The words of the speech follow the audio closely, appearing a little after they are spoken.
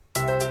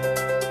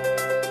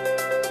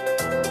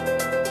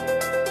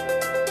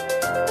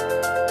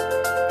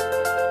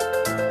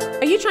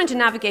you trying to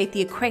navigate the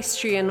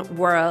equestrian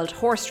world,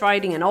 horse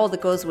riding and all that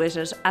goes with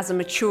it as a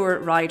mature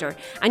rider,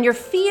 and you're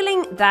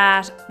feeling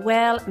that,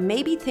 well,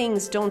 maybe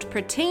things don't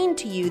pertain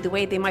to you the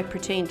way they might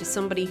pertain to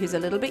somebody who's a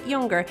little bit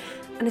younger,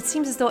 and it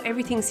seems as though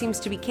everything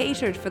seems to be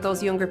catered for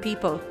those younger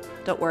people,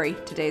 don't worry,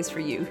 today's for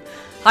you.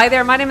 Hi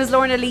there, my name is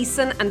Lorna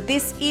Leeson, and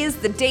this is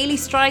the Daily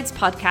Strides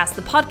podcast,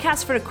 the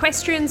podcast for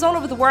equestrians all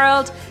over the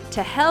world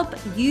to help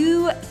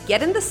you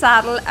get in the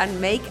saddle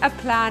and make a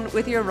plan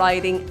with your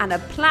riding, and a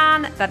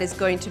plan that is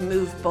going to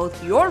move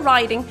both your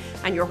riding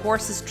and your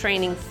horse's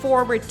training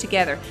forward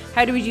together.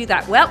 How do we do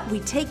that? Well, we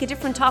take a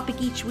different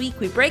topic each week,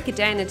 we break it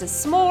down into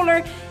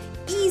smaller,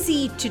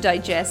 easy to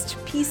digest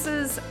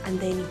pieces, and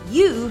then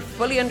you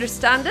fully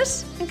understand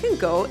it and can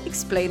go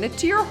explain it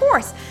to your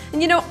horse.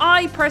 And you know,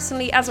 I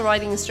personally, as a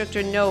riding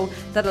instructor, know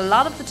that a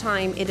lot of the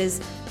time it is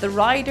the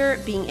rider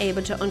being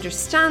able to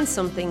understand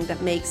something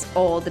that makes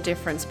all the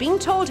difference. Being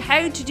told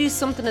how to do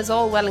something is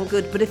all well and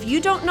good, but if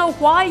you don't know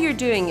why you're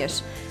doing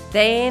it,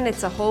 then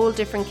it's a whole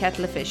different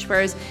kettle of fish.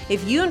 Whereas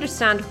if you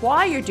understand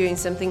why you're doing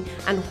something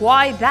and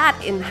why that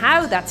and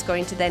how that's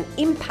going to then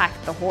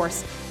impact the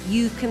horse,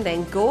 you can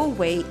then go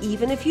away,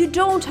 even if you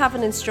don't have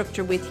an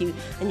instructor with you,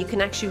 and you can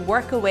actually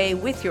work away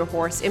with your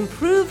horse,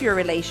 improve your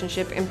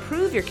relationship,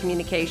 improve your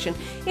communication,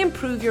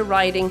 improve your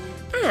riding,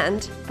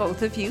 and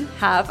both of you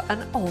have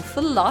an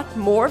awful lot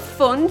more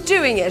fun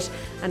doing it.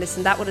 And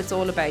isn't that what it's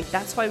all about?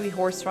 That's why we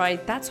horse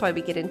ride. That's why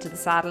we get into the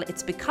saddle.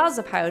 It's because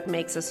of how it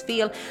makes us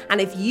feel.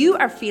 And if you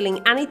are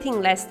feeling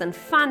anything less than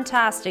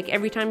fantastic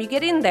every time you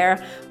get in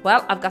there,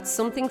 well, I've got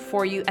something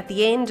for you at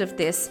the end of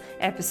this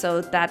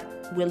episode that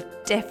will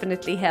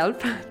definitely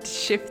help to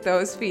shift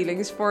those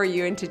feelings for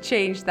you and to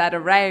change that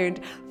around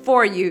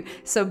for you.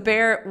 So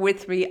bear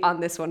with me on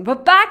this one.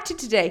 But back to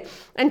today.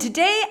 And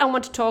today I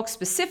want to talk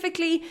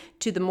specifically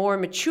to the more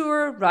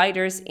mature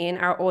riders in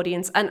our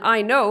audience. And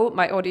I know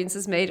my audience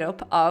is made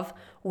up of,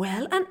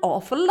 well, an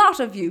awful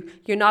lot of you.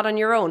 You're not on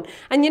your own.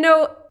 And you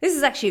know, this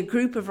is actually a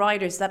group of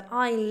riders that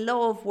I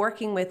love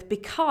working with,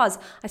 because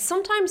I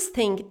sometimes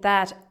think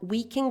that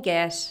we can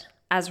get,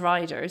 as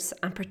riders,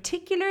 and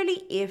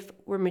particularly if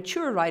we're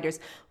mature riders,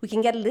 we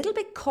can get a little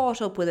bit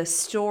caught up with a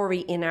story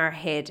in our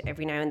head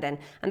every now and then.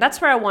 And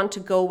that's where I want to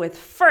go with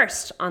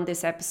first on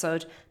this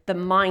episode, the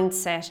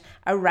mindset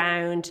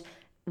around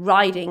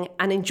riding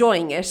and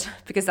enjoying it,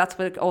 because that's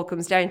what it all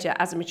comes down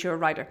to as a mature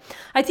rider.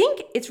 I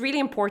think it's really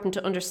important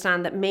to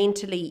understand that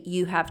mentally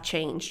you have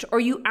changed,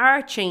 or you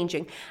are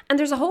changing, and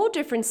there's a whole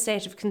different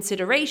set of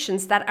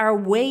considerations that are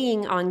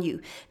weighing on you.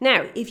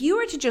 Now, if you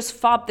were to just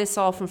fob this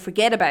off and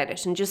forget about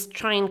it and just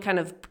try and kind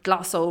of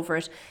gloss over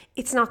it,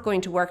 it's not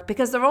going to work,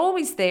 because they're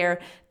always there.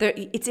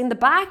 It's in the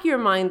back of your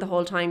mind the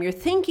whole time. You're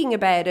thinking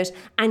about it,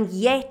 and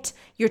yet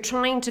you're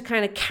trying to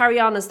kind of carry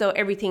on as though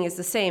everything is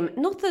the same.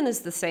 Nothing is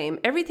the same.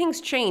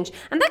 Everything's changed.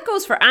 And that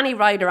goes for any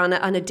rider on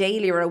a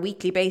daily or a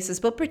weekly basis,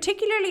 but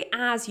particularly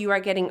as you are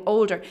getting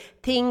older,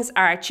 things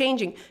are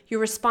changing. Your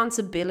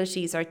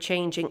responsibilities are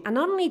changing. And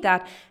not only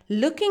that,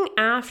 looking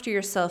after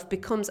yourself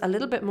becomes a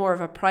little bit more of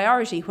a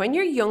priority. When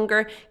you're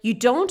younger, you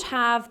don't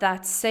have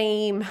that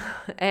same,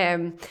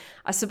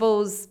 I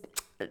suppose,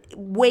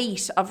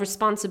 weight of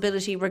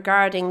responsibility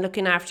regarding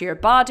looking after your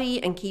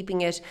body and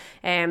keeping it,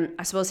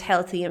 I suppose,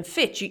 healthy and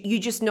fit. You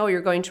just know you're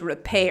going to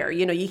repair,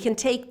 you know, you can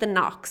take the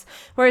knocks.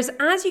 Whereas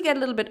as you get a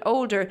little bit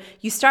older,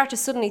 you start to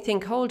suddenly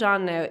think, hold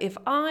on now, if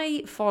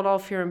I fall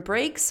off here and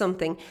break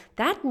something,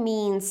 that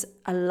means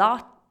a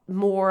lot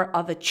more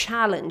of a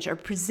challenge, or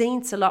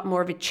presents a lot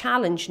more of a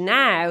challenge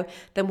now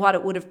than what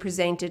it would have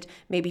presented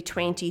maybe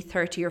 20,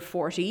 30 or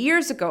 40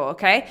 years ago,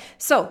 okay?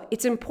 So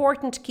it's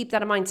important to keep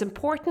that in mind. It's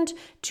important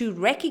to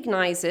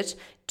recognize it,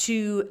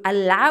 to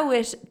allow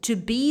it to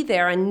be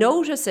there and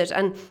notice it,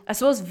 and I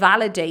suppose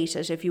validate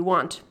it if you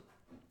want.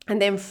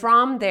 And then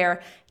from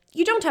there,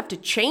 you don't have to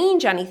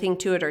change anything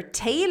to it or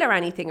tailor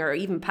anything or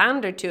even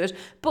pander to it,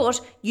 but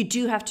you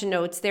do have to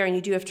know it's there, and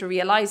you do have to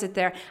realize it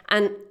there.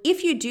 And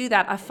if you do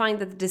that, I find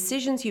that the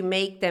decisions you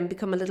make then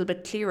become a little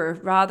bit clearer,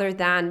 rather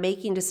than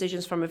making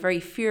decisions from a very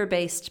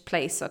fear-based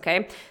place,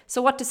 okay?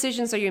 So what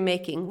decisions are you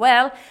making?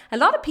 Well, a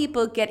lot of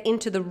people get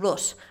into the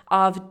rut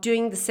of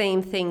doing the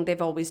same thing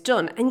they've always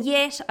done. And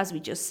yet, as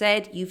we just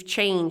said, you've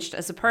changed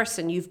as a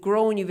person. You've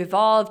grown, you've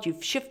evolved,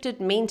 you've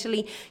shifted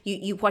mentally.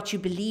 What you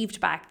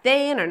believed back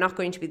then are not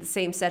going to be the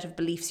same set of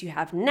beliefs you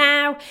have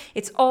now.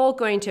 It's all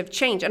going to have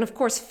changed. And of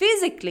course,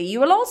 physically,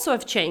 you will also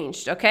have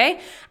changed,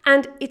 okay?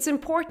 And it's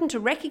important to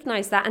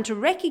recognize that, and to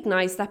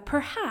recognize that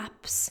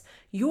perhaps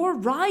your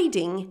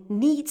riding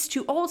needs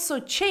to also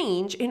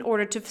change in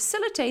order to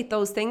facilitate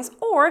those things,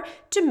 or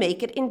to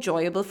make it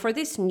enjoyable for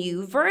this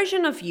new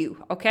version of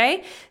you,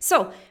 okay?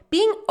 So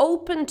being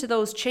open to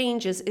those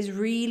changes is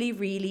really,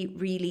 really,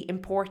 really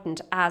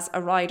important as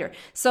a rider.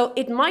 So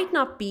it might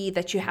not be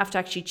that you have to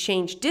actually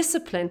change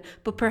discipline,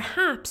 but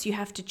perhaps you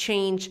have to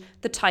change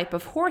the type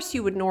of horse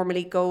you would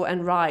normally go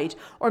and ride,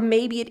 or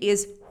maybe it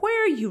is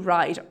where you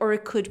ride, or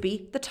it could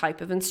be the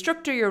type of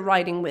instructor you're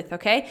riding with,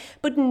 okay?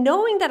 But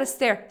knowing that it's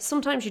there,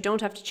 sometimes you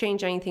don't have to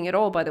change anything at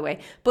all, by the way,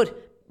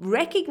 but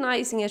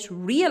recognizing it,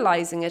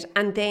 realizing it,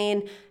 and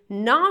then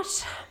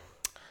not,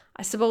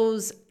 I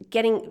suppose,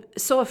 getting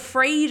so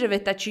afraid of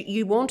it that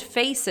you won't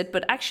face it,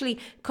 but actually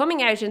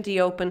coming out into the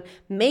open,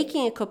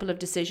 making a couple of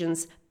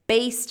decisions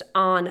based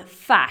on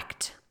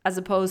fact, as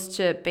opposed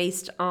to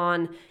based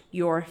on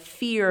your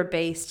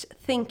fear-based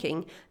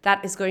thinking.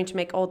 That is going to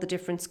make all the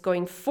difference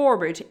going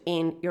forward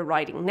in your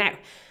writing. Now,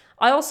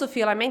 I also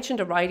feel, I mentioned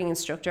a writing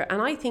instructor,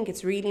 and I think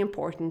it's really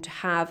important to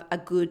have a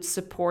good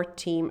support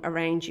team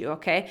around you,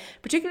 okay?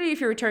 Particularly if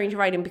you're returning to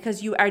writing,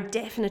 because you are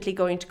definitely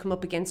going to come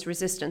up against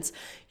resistance.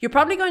 You're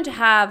probably going to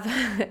have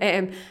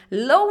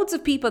loads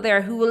of people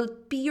there who will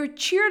be your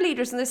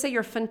cheerleaders, and they say,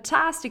 you're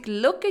fantastic,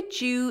 look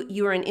at you,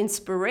 you're an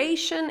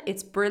inspiration,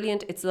 it's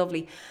brilliant, it's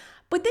lovely.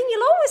 But then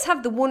you'll always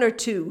have the one or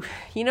two,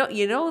 you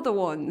know the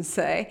ones,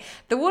 the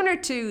one or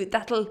two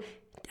that'll,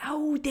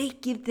 they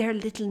give their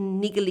little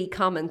niggly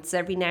comments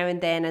every now and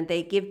then, and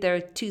they give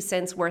their 2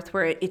 cents worth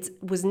where it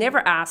was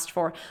never asked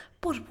for.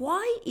 But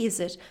why is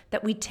it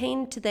that we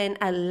tend to then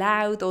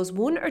allow those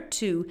 1 or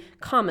 2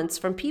 comments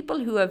from people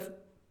who have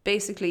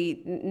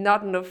basically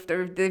not enough,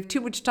 they've too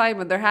much time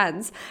on their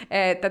hands,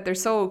 that they're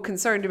so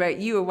concerned about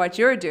you and what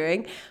you're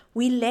doing?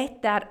 We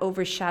let that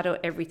overshadow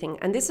everything.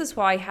 And this is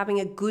why having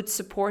a good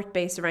support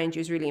base around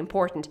you is really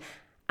important.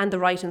 And the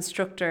right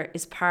instructor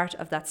is part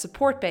of that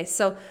support base.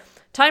 So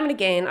time and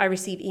again, I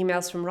receive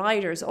emails from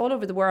riders all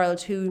over the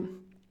world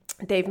who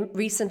they've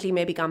recently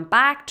maybe gone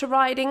back to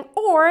riding,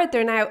 or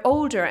they're now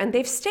older and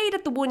they've stayed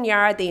at the 1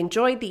 yard, they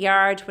enjoyed the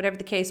yard, whatever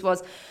the case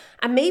was.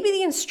 And maybe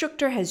the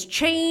instructor has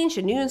changed,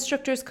 a new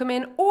instructor's come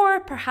in,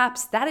 or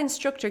perhaps that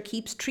instructor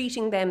keeps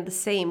treating them the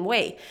same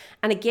way.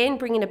 And again,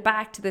 bringing it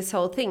back to this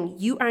whole thing,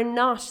 you are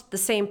not the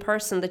same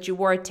person that you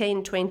were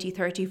 10, 20,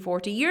 30,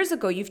 40 years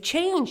ago. You've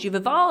changed, you've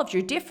evolved,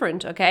 you're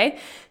different, okay?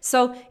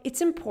 So it's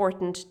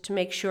important to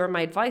make sure,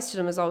 my advice to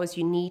them is always,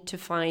 you need to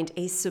find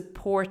a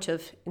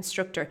supportive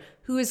instructor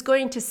who is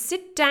going to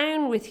sit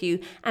down with you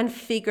and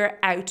figure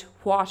out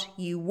what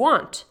you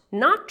want,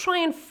 not try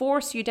and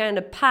force you down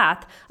a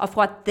path of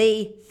what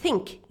they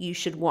think you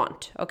should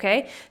want,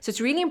 okay? So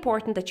it's really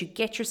important that you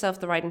get yourself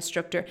the right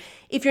instructor.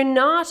 If you're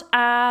not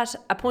at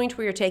a point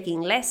where you're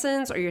taking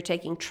lessons or you're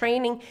taking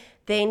training,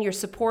 then your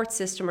support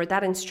system or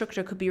that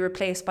instructor could be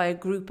replaced by a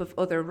group of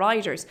other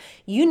riders.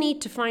 You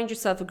need to find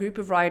yourself a group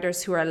of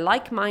riders who are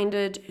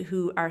like-minded,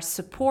 who are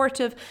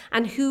supportive,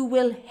 and who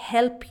will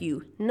help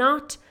you,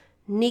 not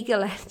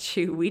niggle at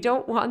you. We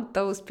don't want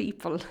those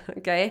people,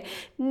 okay?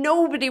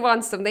 Nobody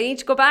wants them. They need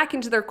to go back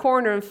into their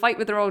corner and fight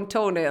with their own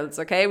toenails,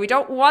 okay? We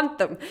don't want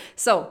them.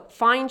 So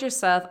find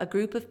yourself a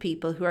group of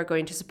people who are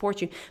going to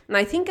support you. And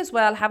I think as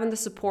well, having the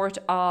support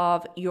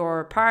of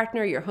your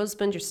partner, your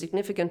husband, your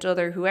significant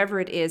other, whoever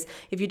it is,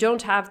 if you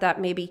don't have that,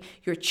 maybe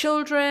your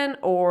children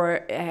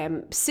or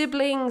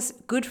siblings,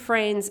 good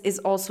friends is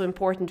also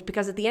important,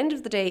 because at the end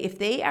of the day, if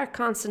they are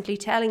constantly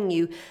telling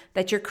you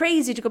that you're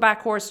crazy to go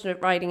back horse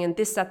riding and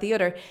this, that, the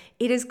other,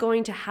 it is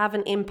going to have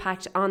an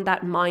impact on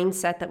that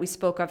mindset that we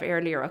spoke of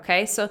earlier,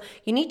 okay? So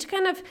you need to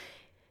kind of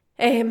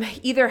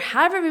either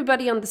have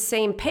everybody on the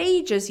same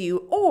page as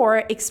you, or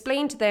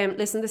explain to them,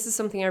 listen, this is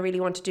something I really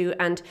want to do,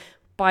 and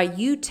by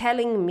you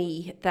telling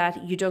me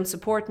that you don't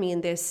support me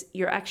in this,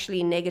 you're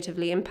actually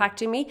negatively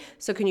impacting me.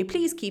 So can you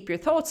please keep your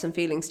thoughts and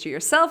feelings to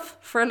yourself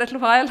for a little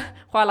while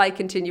I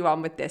continue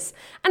on with this?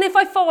 And if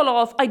I fall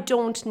off, I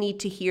don't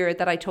need to hear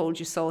that I told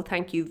you so.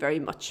 Thank you very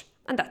much.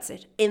 And that's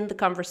it. End the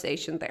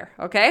conversation there,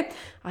 okay?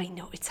 I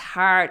know it's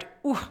hard.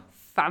 Ooh,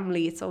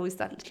 family, it's always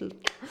that little,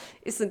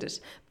 isn't it?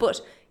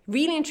 But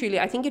really and truly,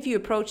 I think if you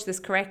approach this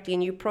correctly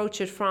and you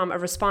approach it from a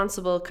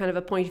responsible kind of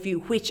a point of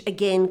view, which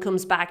again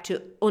comes back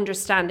to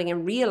understanding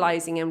and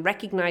realizing and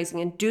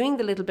recognizing and doing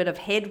the little bit of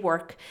head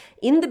work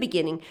in the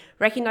beginning,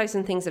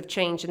 recognizing things have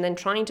changed, and then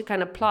trying to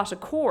kind of plot a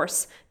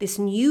course, this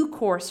new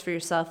course for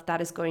yourself,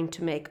 that is going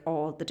to make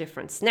all the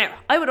difference. Now,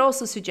 I would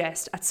also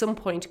suggest at some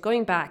point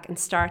going back and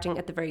starting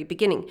at the very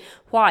beginning.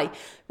 Why?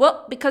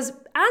 Well, because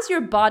as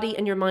your body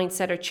and your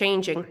mindset are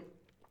changing,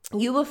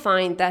 you will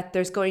find that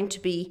there's going to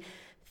be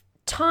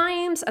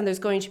times and there's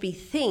going to be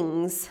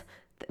things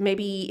that,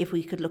 maybe if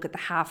we could look at the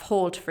half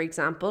halt, for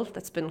example,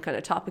 that's been kind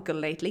of topical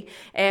lately,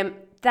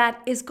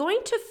 that is going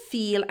to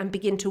feel and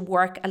begin to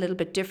work a little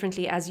bit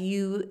differently as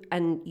you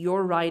and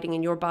your riding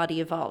and your body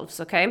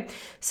evolves, okay?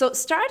 So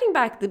starting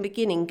back at the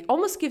beginning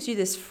almost gives you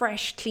this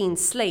fresh, clean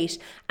slate,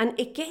 and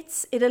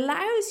it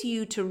allows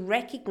you to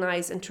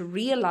recognize and to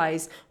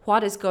realize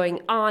what is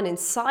going on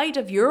inside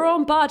of your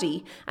own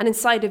body and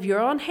inside of your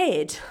own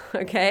head,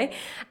 okay?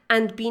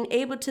 And being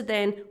able to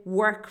then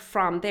work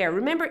from there.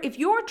 Remember, if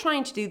you're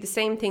trying to do the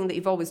same thing that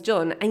you've always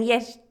done, and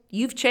yet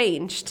you've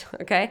changed,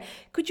 okay?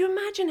 Could you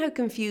imagine how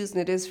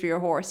confusing it is for your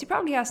horse? He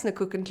probably hasn't a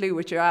cook and clue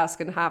what you're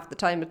asking half the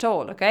time at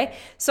all, okay?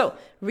 So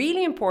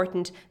really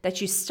important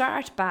that you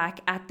start back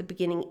at the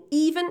beginning,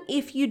 even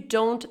if you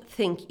don't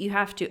think you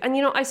have to. And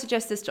I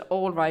suggest this to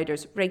all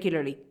riders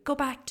regularly. Go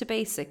back to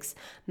basics.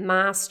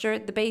 Master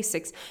the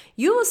basics.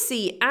 You will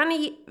see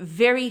any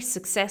very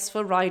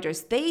successful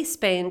riders, they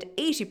spend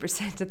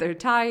 80% of their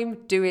time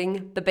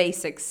doing the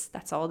basics.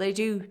 That's all they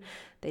do.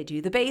 They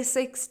do the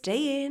basics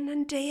day in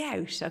and day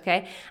out,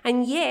 okay?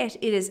 And yet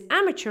it is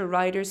amateur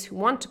riders who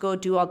want to go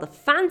do all the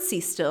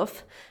fancy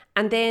stuff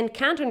and then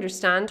can't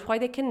understand why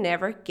they can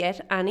never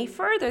get any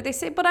further. They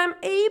say, but I'm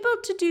able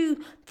to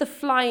do the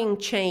flying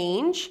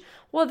change.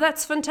 Well,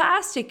 that's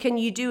fantastic. Can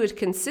you do it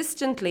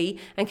consistently?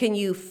 And can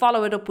you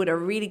follow it up with a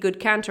really good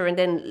canter and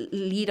then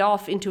lead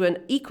off into an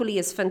equally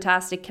as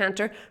fantastic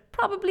canter?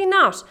 Probably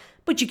not.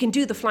 But you can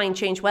do the flying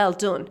change. Well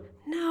done.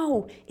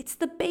 No, it's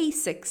the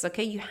basics,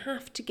 okay? You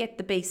have to get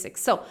the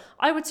basics. So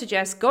I would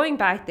suggest going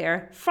back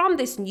there from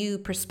this new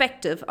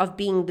perspective of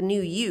being the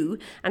new you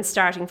and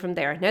starting from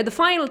there. Now, the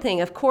final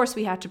thing, of course,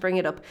 we had to bring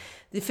it up,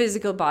 the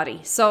physical body.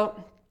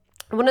 So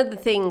one of the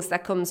things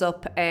that comes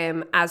up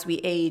as we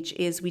age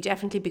is we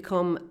definitely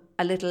become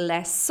a little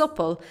less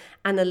supple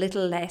and a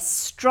little less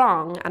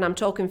strong. And I'm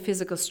talking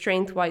physical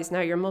strength wise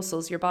now, your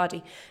muscles, your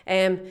body.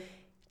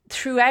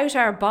 Throughout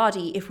our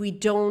body, if we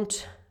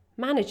don't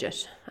manage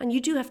it, and you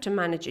do have to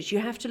manage it, you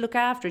have to look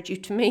after it, you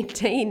have to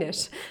maintain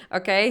it,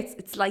 okay?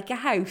 It's like a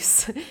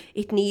house.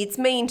 It needs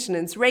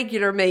maintenance,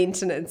 regular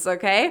maintenance,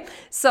 okay?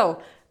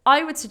 So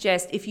I would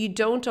suggest, if you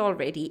don't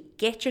already,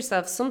 get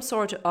yourself some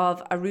sort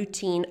of a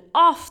routine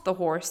off the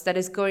horse that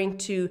is going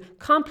to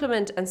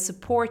complement and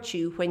support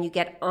you when you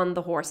get on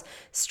the horse.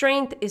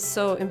 Strength is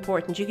so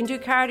important. You can do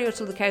cardio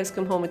till the cows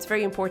come home. It's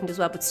very important as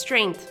well, but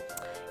strength,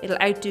 it'll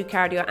outdo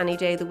cardio any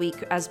day of the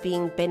week as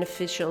being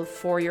beneficial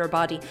for your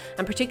body,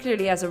 and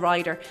particularly as a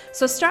rider.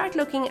 So start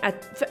looking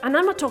at, and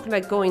I'm not talking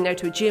about going now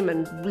to a gym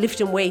and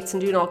lifting weights and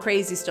doing all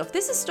crazy stuff.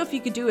 This is stuff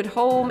you could do at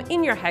home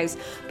in your house,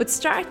 but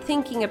start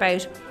thinking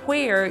about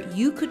where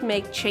you could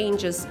make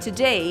changes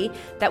today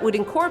that would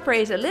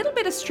incorporate a little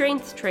bit of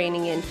strength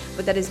training in,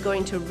 but that is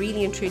going to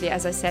really and truly,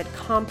 as I said,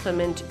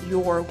 complement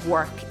your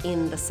work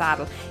in the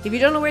saddle. If you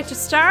don't know where to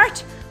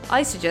start,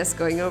 I suggest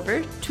going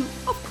over to,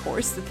 of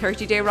course, the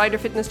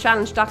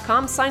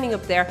 30dayriderfitnesschallenge.com, signing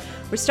up there.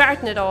 We're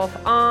starting it off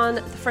on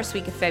the first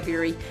week of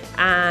February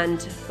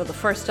and the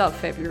 1st of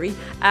February,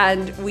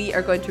 and we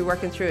are going to be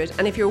working through it.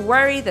 And if you're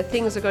worried that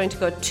things are going to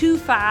go too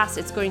fast,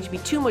 it's going to be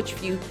too much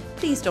for you,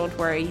 please don't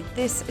worry.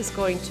 This is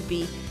going to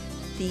be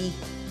the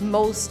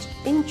most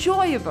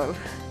enjoyable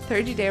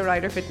 30-day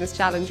Rider Fitness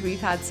Challenge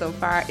we've had so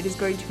far. It is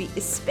going to be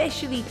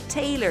especially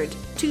tailored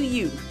to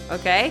you,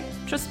 okay?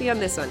 Trust me on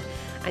this one.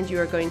 And you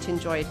are going to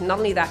enjoy it. Not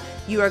only that,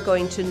 you are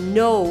going to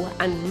know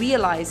and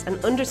realize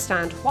and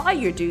understand why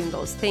you're doing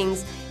those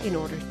things in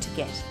order to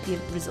get the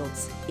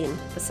results in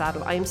the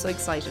saddle. I am so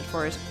excited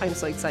for it. I'm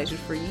so excited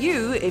for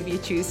you if you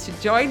choose to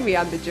join me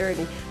on the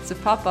journey. So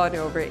pop on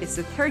over. It's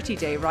the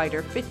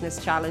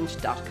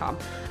 30dayriderfitnesschallenge.com.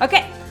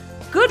 Okay.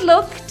 Good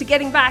luck to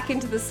getting back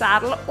into the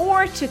saddle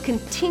or to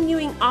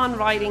continuing on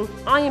riding.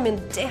 I am in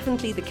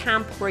definitely the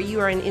camp where you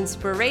are an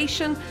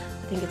inspiration. I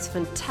think it's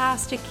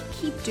fantastic.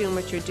 Keep doing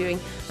what you're doing.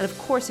 And of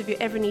course, if you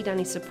ever need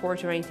any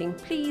support or anything,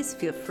 please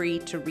feel free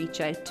to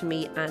reach out to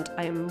me, and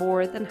I am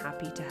more than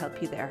happy to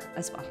help you there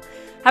as well.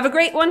 Have a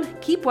great one.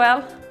 Keep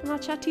well, and I'll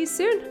chat to you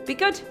soon. Be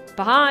good.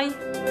 Bye.